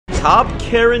top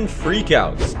Karen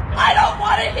freakouts. I don't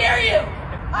want to hear you.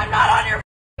 I'm not on your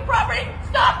property.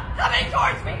 Stop coming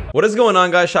towards me. What is going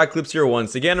on, guys? Shak-Clips here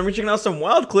once again. I'm reaching out some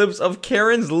wild clips of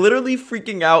Karens literally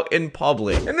freaking out in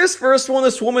public. In this first one,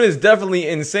 this woman is definitely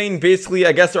insane. Basically,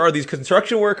 I guess there are these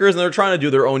construction workers and they're trying to do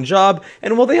their own job,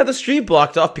 and well, they have the street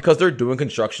blocked off because they're doing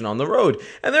construction on the road.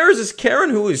 And there is this Karen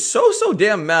who is so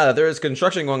damn mad that there is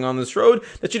construction going on this road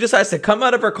that she decides to come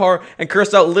out of her car and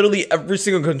curse out literally every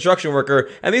single construction worker.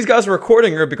 And these guys are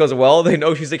recording her because, well, they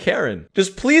know she's a Karen.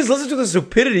 Just please listen to the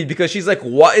stupidity, because she's like,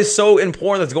 what is so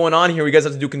important that's going on here? You guys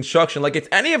have to do construction. Like, it's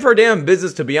any of her damn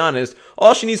business, to be honest.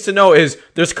 All she needs to know is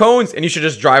there's cones and you should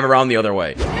just drive around the other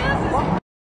way. Is this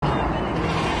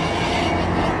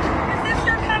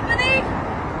your company?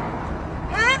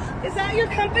 Huh? Is that your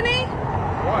company?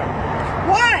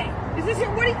 Why? Is this your,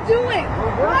 what are you doing?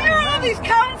 Why are all these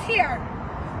cones here?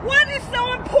 What is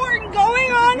so important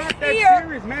going on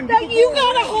here that you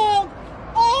gotta hold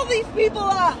all these people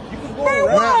up? For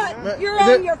what? You're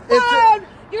on your phone.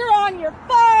 You're on your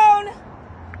phone.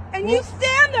 And you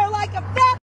stand there like a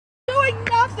fat doing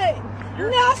nothing.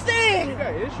 Nothing. You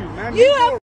got issues, man.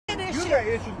 You have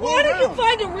issues. Why don't you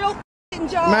find a real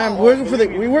job? Man, we're looking for the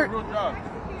we work. You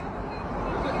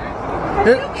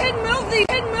can move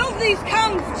these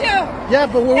cones too. Yeah,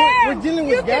 but we're dealing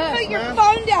with gas, you can put your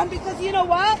phone down, because you know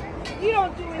what? You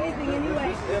don't do anything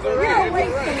anyway. You're a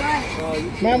waste of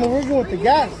life. Man, we're working with the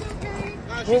gas.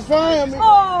 We're fine. I mean,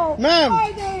 Oh, ma'am.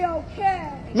 are they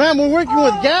okay? Ma'am, we're working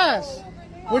with gas.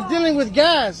 We're dealing with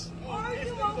gas. Are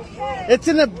you okay? It's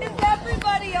in a. Is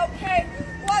everybody okay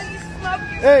while you smoke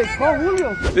your Hey, cigarette? call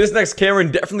Julio. This next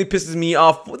Karen definitely pisses me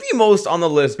off the most on the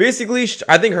list. Basically,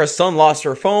 I think her son lost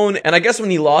her phone, and I guess when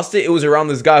he lost it, it was around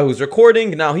this guy who's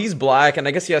recording. Now he's black, and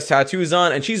I guess he has tattoos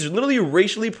on, and she's literally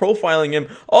racially profiling him,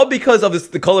 all because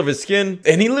of the color of his skin,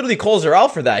 and he literally calls her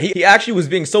out for that. He actually was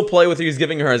being so polite with her. He was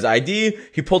giving her his ID.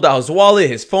 He pulled out his wallet,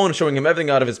 his phone, showing him everything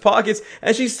out of his pockets,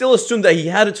 and she still assumed that he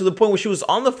had it, to the point where she was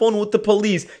on the phone with the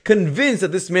police, convinced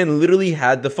that this man literally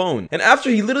had the phone. And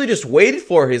after he literally just waited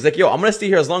for her, he's like, yo, I'm gonna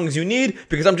stay here as long as you need,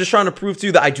 because I'm just trying to prove to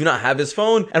you that I do not have his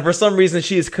phone. And for some reason,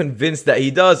 she is convinced that he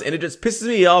does, and it just pisses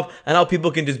me off, and how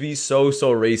people can just be so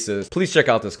racist. Please check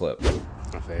out this clip.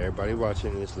 Okay, everybody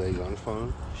watching, this lady on the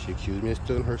phone. She accused me of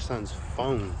stealing her son's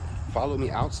phone. Followed me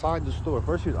outside the store.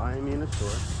 First, she was eyeing me in the store.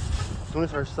 As soon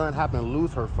as her son happened to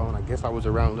lose her phone, I guess I was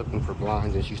around looking for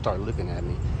blinds, and she started looking at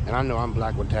me. And I know I'm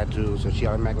black with tattoos, so she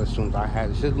automatically assumed I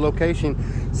had it. She said the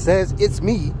location says it's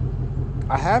me.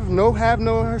 I have no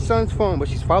her son's phone, but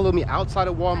she's followed me outside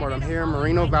of Walmart. I'm here in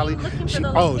Moreno Valley.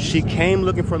 She came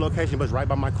looking for a location, but it's right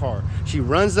by my car. She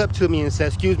runs up to me and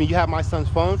says, excuse me, you have my son's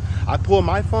phone? I pull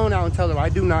my phone out and tell her I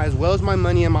do not, as well as my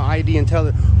money and my ID, and tell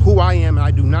her who I am and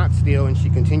I do not steal. And she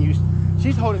continues.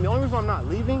 She's holding me. The only reason I'm not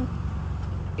leaving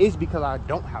is because I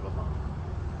don't have a phone.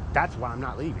 That's why I'm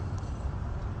not leaving.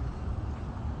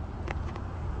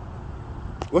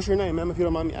 What's your name, ma'am, if you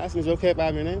don't mind me asking? Is it okay if I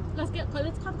have your name? Let's call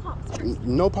the cops first.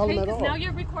 No problem at all. Now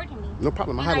you're recording me. No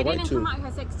problem. I have a right to. I didn't come out here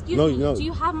and say, excuse me, do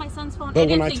you have my son's phone? But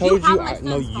when I told you,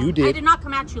 no, you did. I did not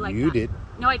come at you like that. You did.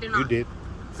 No, I did not. You did.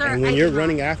 Sir, and when you're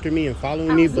running after me and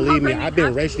following me, believe me, I've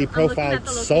been racially profiled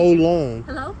so long.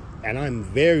 Hello? And I'm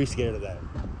very scared of that.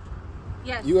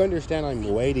 Yes. You understand I'm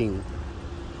waiting,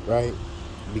 right?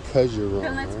 Because you're wrong.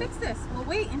 Then let's fix this. We'll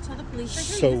wait until the police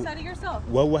are here. You just said it yourself.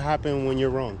 What will happen when you're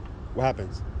wrong? What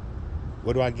happens?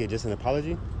 What do I get? Just an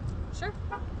apology? Sure.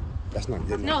 That's not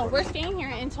good enough. No, we're staying here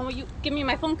until you give me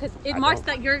my phone, because it marks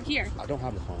that you're here. I don't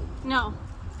have a phone. No.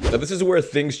 Now this is where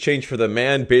things change for the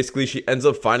man. Basically, she ends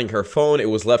up finding her phone. It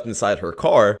was left inside her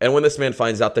car. And when this man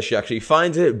finds out that she actually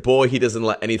finds it, boy, he doesn't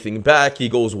let anything back. He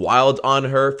goes wild on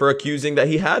her for accusing that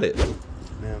he had it.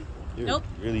 Ma'am, you're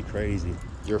really crazy.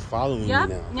 You're following me now.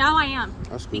 Now I am.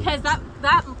 That's cool. Because that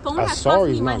phone has cost sorry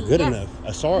me is money. not good enough.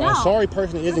 A sorry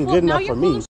person isn't good enough for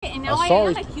me. And now I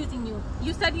am accusing you.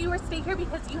 You said you were staying here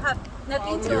because you have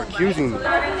nothing to do. You're accusing me.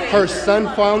 Her son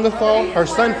found the phone. Her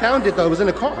son found it though. It was in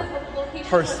the car.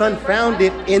 Her son found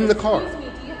it in the car.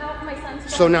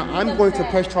 So now I'm going to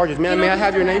press charges. Ma'am, may I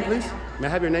have your name, please? May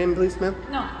I have your name, please, ma'am?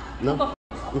 No. No?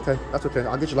 Okay, that's okay.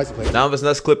 I'll get your license plate. Now this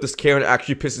next clip, this Karen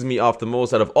actually pisses me off the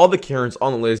most out of all the Karens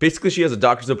on the list. Basically, she has a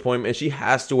doctor's appointment and she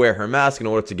has to wear her mask in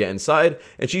order to get inside,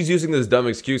 and she's using this dumb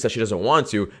excuse that she doesn't want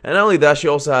to. And not only that, she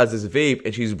also has this vape,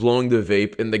 and she's blowing the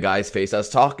vape in the guy's face that's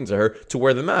talking to her to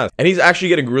wear the mask. And he's actually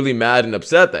getting really mad and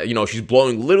upset that, you know, she's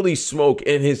blowing literally smoke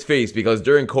in his face, because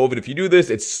during COVID, if you do this,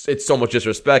 it's so much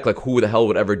disrespect. Like, who the hell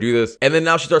would ever do this? And then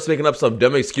now she starts making up some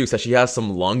dumb excuse that she has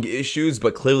some lung issues,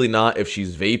 but clearly not if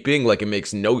she's vaping. Like, it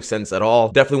makes no sense at all.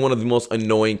 Definitely one of the most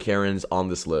annoying Karens on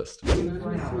this list.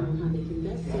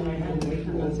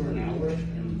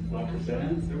 They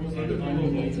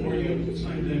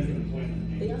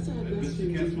also have restrooms if you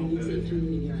need safe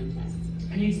community urine tests.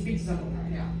 I need to speak to someone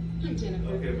right now. Hi, Jennifer.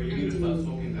 Okay, but you need to stop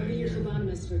smoking I'll that be your here.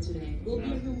 phlebotomist for today. We'll be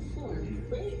in room 4.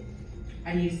 Great.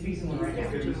 I need to speak to someone right now.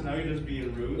 Okay, just now you're just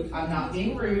being rude. I'm not being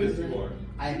Yes, rude. you are.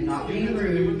 I'm not being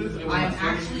rude. I'm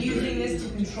actually using this to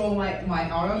control my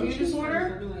autoimmune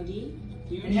disorder. Photo ID.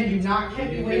 And had you not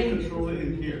kept me You can waiting, control it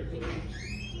in here.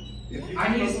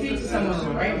 I need to speak to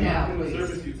someone right now,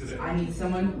 Service you please. today. I need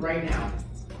someone right now.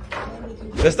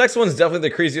 This next one's definitely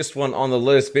the craziest one on the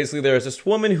list. Basically, there's this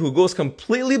woman who goes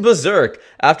completely berserk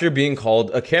after being called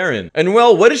a Karen. And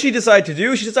well, what does she decide to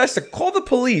do? She decides to call the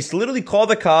police, literally call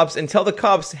the cops and tell the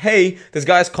cops, hey, this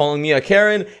guy's calling me a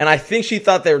Karen. And I think she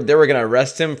thought they were gonna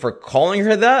arrest him for calling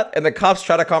her that. And the cops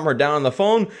try to calm her down on the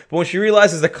phone. But when she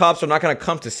realizes the cops are not gonna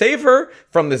come to save her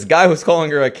from this guy who's calling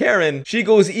her a Karen, she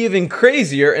goes even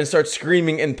crazier and starts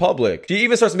screaming in public. She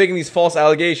even starts making these false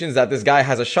allegations that this guy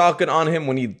has a shotgun on him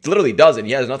when he literally doesn't.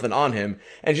 He has nothing on him.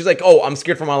 And she's like, oh, I'm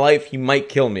scared for my life. He might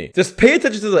kill me. Just pay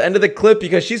attention to the end of the clip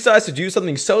because she decides to do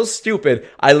something so stupid.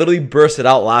 I literally bursted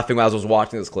out laughing while I was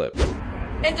watching this clip.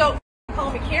 And don't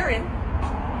call me Karen,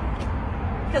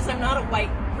 because I'm not a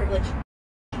white privilege.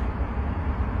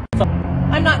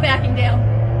 I'm not backing down.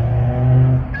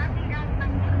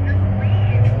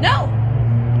 No,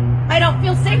 I don't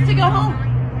feel safe to go home.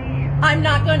 I'm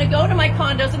not going to go to my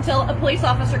condos until a police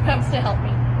officer comes to help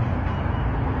me.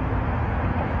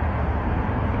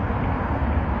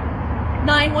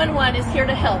 911 is here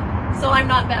to help, so I'm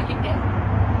not backing down.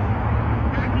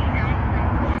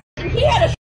 He had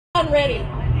a gun ready.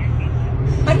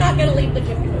 I'm not going to leave the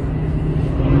Jiffy Loop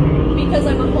because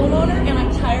I'm a homeowner and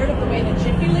I'm tired of the way the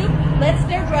Jiffy Loop lets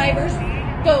their drivers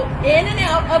go in and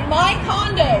out of my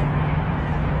condo.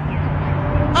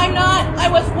 I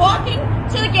was walking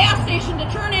to the gas station to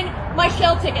turn in my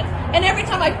Shell tickets, and every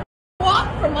time I walk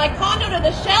from my condo to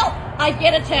the Shell, I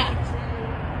get attacked.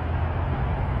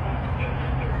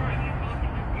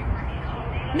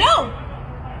 No,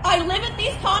 I live at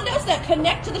these condos that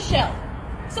connect to the Shell.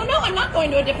 So no, I'm not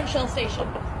going to a different Shell station.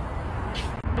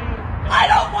 I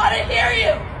don't want to hear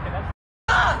you.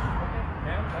 Stop.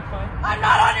 I'm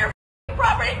not on your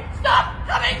property. Stop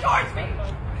coming towards me.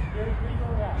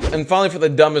 And finally, for the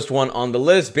dumbest one on the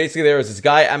list, basically there was this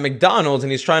guy at McDonald's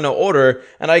and he's trying to order,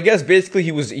 and I guess basically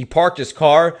he parked his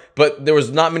car, but there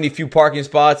was not many few parking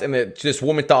spots, and this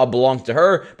woman thought it belonged to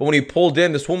her. But when he pulled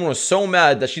in, this woman was so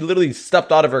mad that she literally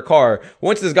stepped out of her car,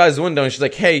 went to this guy's window, and she's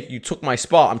like, hey, you took my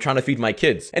spot. I'm trying to feed my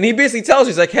kids. And he basically tells her,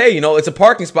 he's like, hey, you know, it's a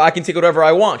parking spot. I can take whatever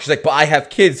I want. She's like, but I have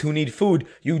kids who need food.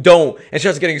 You don't. And she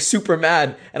starts getting super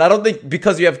mad. And I don't think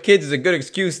because you have kids is a good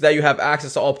excuse that you have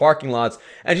access to all parking lots.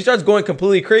 And she starts going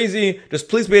completely crazy. Just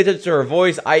please pay attention to her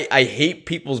voice. I hate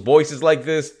people's voices like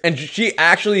this. And she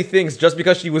actually thinks just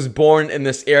because she was born in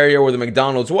this area where the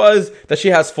McDonald's was, that she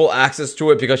has full access to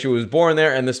it because she was born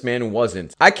there and this man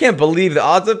wasn't. I can't believe the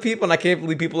odds of people, and I can't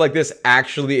believe people like this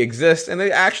actually exist and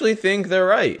they actually think they're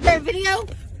right. Is there a video?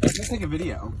 Just take a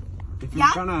video.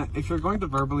 If you're going to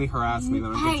verbally harass me,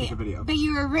 then I'm gonna take a video. But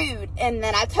you were rude, and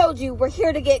then I told you we're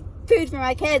here to get food for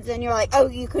my kids, and you're like, oh,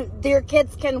 their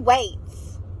kids can wait.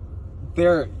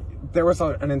 There was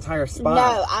an entire spot.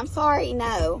 No, I'm sorry,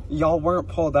 no. Y'all weren't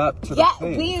pulled up to the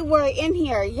thing. We were in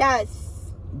here,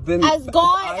 yes. Then as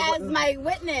God as my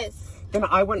witness. Then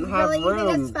I wouldn't have room. You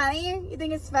think it's funny? You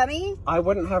think it's funny? I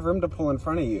wouldn't have room to pull in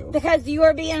front of you. Because you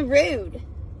are being rude.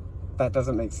 That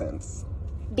doesn't make sense.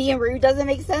 Being rude doesn't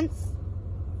make sense?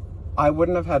 I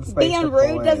wouldn't have had space Being to pull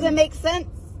rude in. doesn't make sense?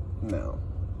 No.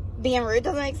 Being rude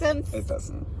doesn't make sense? It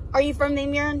doesn't. Are you from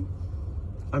Van Buren?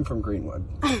 I'm from Greenwood.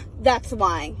 That's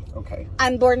why. Okay.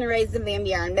 I'm born and raised in Van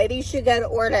Buren. Maybe you should go to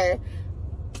order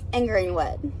in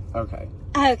Greenwood. Okay.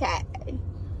 Okay.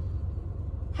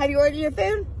 Have you ordered your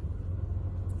food?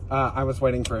 I was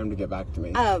waiting for him to get back to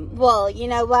me. Well, you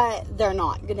know what? They're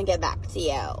not gonna get back to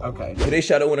you. Okay. Today's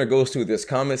shout out winner goes to this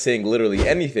comment saying literally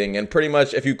anything, and pretty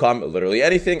much if you comment literally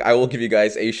anything, I will give you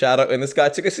guys a shout out, and this guy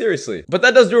took it seriously. But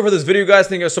that does do it for this video, guys.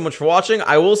 Thank you guys so much for watching.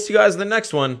 I will see you guys in the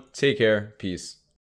next one. Take care. Peace.